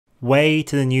Way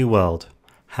to the New World,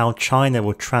 how China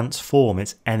will transform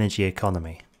its energy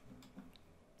economy.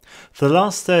 For the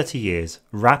last 30 years,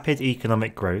 rapid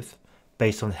economic growth,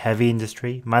 based on heavy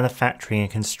industry, manufacturing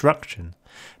and construction,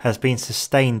 has been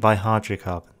sustained by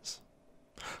hydrocarbons.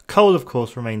 Coal, of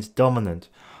course, remains dominant.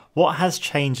 What has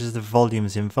changed is the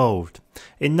volumes involved.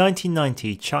 In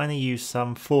 1990, China used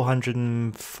some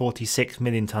 446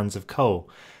 million tonnes of coal.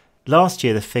 Last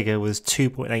year, the figure was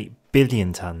 2.8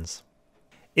 billion tonnes.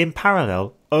 In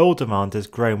parallel, oil demand has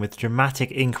grown with a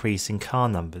dramatic increase in car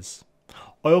numbers.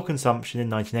 Oil consumption in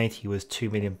 1980 was 2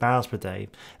 million barrels per day,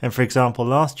 and for example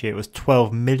last year it was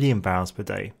 12 million barrels per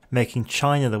day, making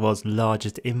China the world's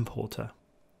largest importer.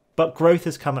 But growth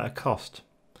has come at a cost.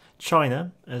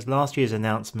 China, as last year's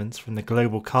announcements from the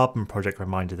Global Carbon Project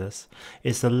reminded us,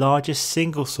 is the largest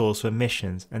single source of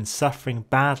emissions and suffering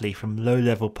badly from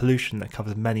low-level pollution that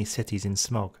covers many cities in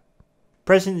smog.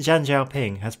 President Xi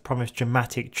Jinping has promised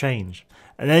dramatic change,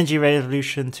 an energy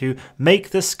revolution to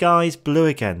make the skies blue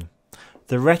again.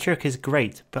 The rhetoric is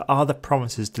great, but are the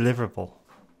promises deliverable?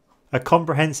 A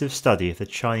comprehensive study of the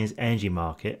Chinese energy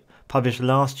market, published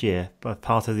last year by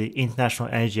part of the International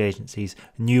Energy Agency's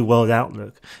New World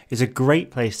Outlook, is a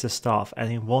great place to start for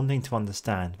anyone wanting to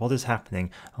understand what is happening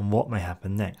and what may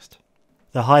happen next.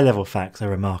 The high-level facts are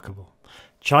remarkable.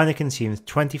 China consumes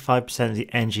 25% of the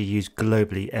energy used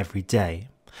globally every day.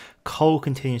 Coal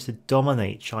continues to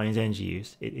dominate Chinese energy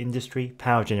use in industry,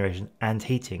 power generation and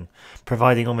heating,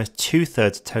 providing almost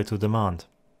 2/3 of total demand.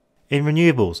 In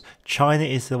renewables, China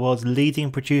is the world's leading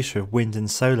producer of wind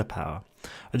and solar power.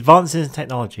 Advances in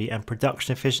technology and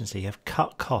production efficiency have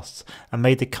cut costs and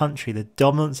made the country the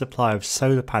dominant supplier of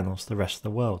solar panels to the rest of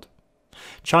the world.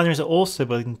 China is also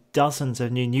building dozens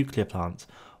of new nuclear plants,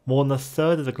 more than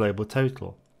 1/3 of the global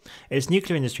total. Its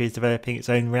nuclear industry is developing its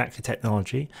own reactor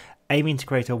technology, aiming to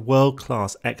create a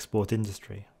world-class export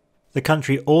industry. The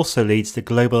country also leads the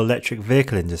global electric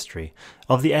vehicle industry.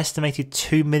 Of the estimated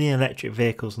 2 million electric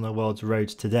vehicles on the world's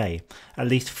roads today, at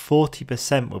least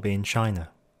 40% will be in China.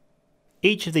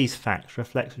 Each of these facts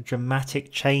reflects a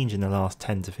dramatic change in the last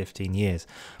 10 to 15 years,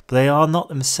 but they are not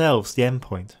themselves the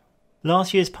endpoint.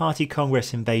 Last year's Party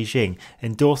Congress in Beijing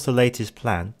endorsed the latest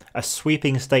plan, a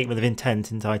sweeping statement of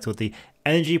intent entitled the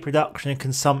Energy Production and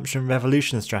Consumption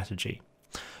Revolution Strategy.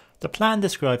 The plan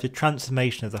describes a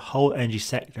transformation of the whole energy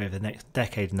sector over the next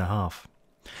decade and a half.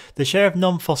 The share of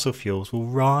non-fossil fuels will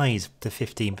rise to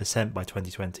 15% by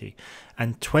 2020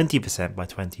 and 20% by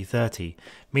 2030,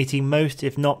 meeting most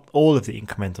if not all of the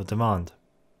incremental demand.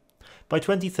 By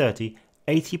 2030,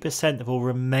 80% of all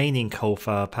remaining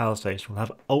coal-fired power stations will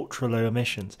have ultra-low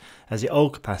emissions as the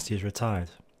old capacity is retired.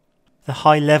 The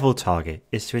high-level target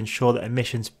is to ensure that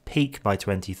emissions peak by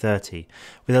 2030,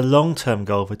 with a long-term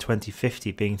goal for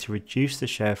 2050 being to reduce the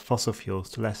share of fossil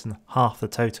fuels to less than half the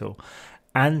total,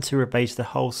 and to rebase the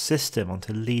whole system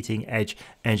onto leading-edge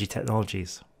energy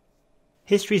technologies.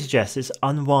 History suggests it's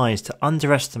unwise to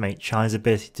underestimate China's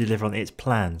ability to deliver on its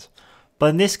plans,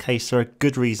 but in this case there are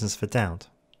good reasons for doubt.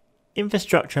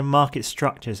 Infrastructure and market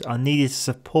structures are needed to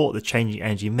support the changing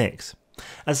energy mix.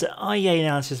 As the IEA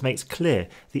analysis makes clear,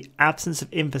 the absence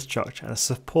of infrastructure and a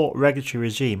support regulatory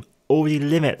regime already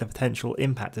limit the potential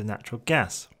impact of natural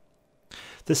gas.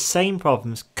 The same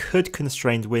problems could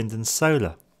constrain wind and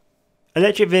solar.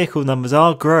 Electric vehicle numbers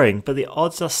are growing, but the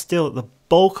odds are still that the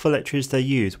bulk of electricity they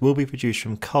use will be produced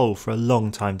from coal for a long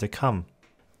time to come.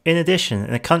 In addition,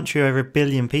 in a country of over 1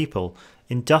 billion people,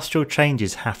 industrial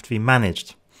changes have to be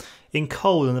managed. In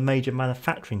coal and the major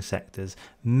manufacturing sectors,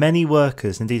 many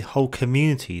workers, indeed whole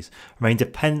communities, remain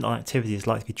dependent on activities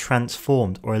likely to be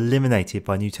transformed or eliminated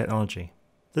by new technology.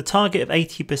 The target of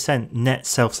 80% net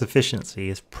self-sufficiency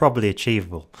is probably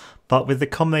achievable, but with the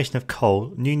combination of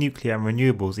coal, new nuclear and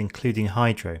renewables including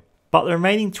hydro. But the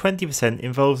remaining 20%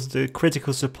 involves the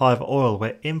critical supply of oil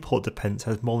where import dependence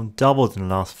has more than doubled in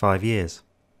the last 5 years.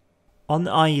 On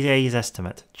the IEA's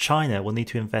estimate, China will need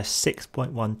to invest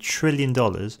 $6.1 trillion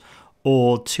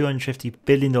or $250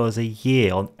 billion a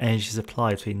year on energy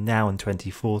supply between now and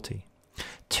 2040,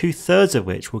 2/3 of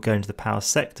which will go into the power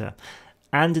sector,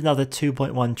 and another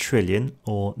 $2.1 trillion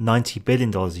or $90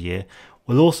 billion a year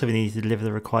will also be needed to deliver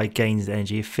the required gains in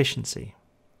energy efficiency.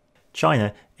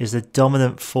 China is the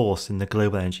dominant force in the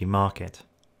global energy market.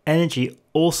 Energy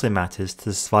also matters to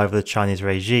the survival of the Chinese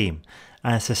regime,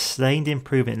 and a sustained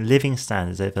improvement in living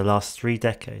standards over the last 3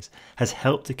 decades has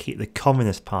helped to keep the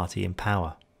Communist Party in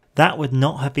power. That would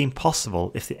not have been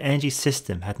possible if the energy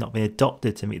system had not been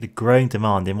adopted to meet the growing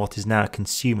demand in what is now a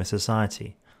consumer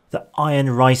society. The iron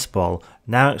rice bowl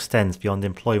now extends beyond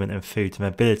employment and food to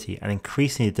mobility and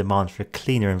increasingly the demand for a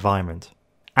cleaner environment.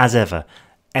 As ever,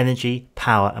 energy,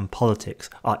 power, and politics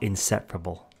are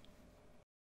inseparable.